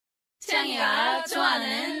태양이가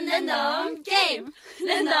좋아하는 랜덤 게임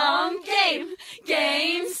랜덤 게임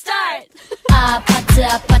게임 스타트 아파트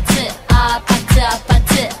아파트 아파트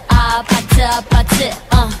아파트 아파트 아파트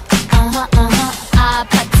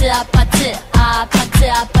아파트 아파트 아파트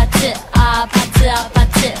아파트 아파트 아파트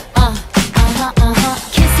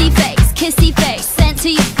kissy face sent to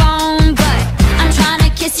your phone but I'm trying to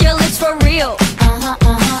kiss your lips for real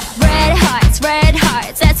red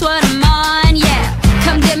hearts that's what I'm on yeah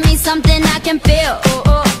come give me something I can feel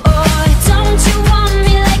don't you want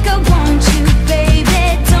me like I want you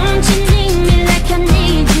baby don't you need me like I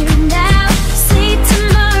need you now sleep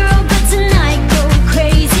tomorrow but tonight go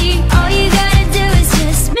crazy all you gotta do is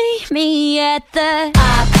just meet me at the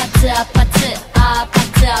아파트 아파트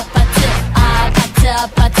아파트 아파트 아파트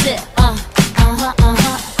아파트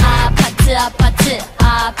아파트 아파트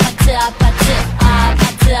아파트 아파트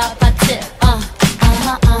아파트 아파트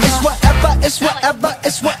It's whatever,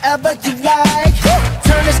 it's whatever you like.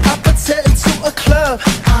 Turn this appetite into a club.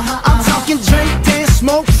 I'm talking drink, dance,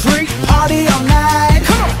 smoke, freak, party all night.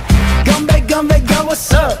 Come back, girl,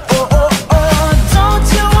 what's up? Don't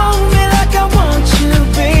you want me like I want you,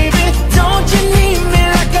 baby? Don't you need me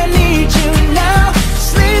like I need you now?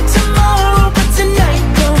 Sleep tomorrow, but tonight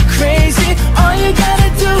go crazy. All you gotta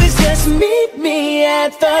do is just meet me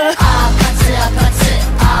at the 아파트 아파트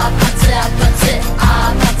아파트 아파트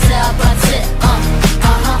아파트 아파트 아파트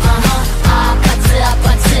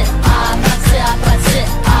아파트 아파트 아파트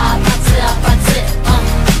아파트 아파트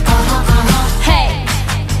Hey,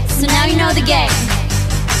 so now you know the game.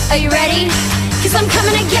 Are you ready? 'Cause I'm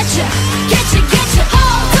coming to get ya.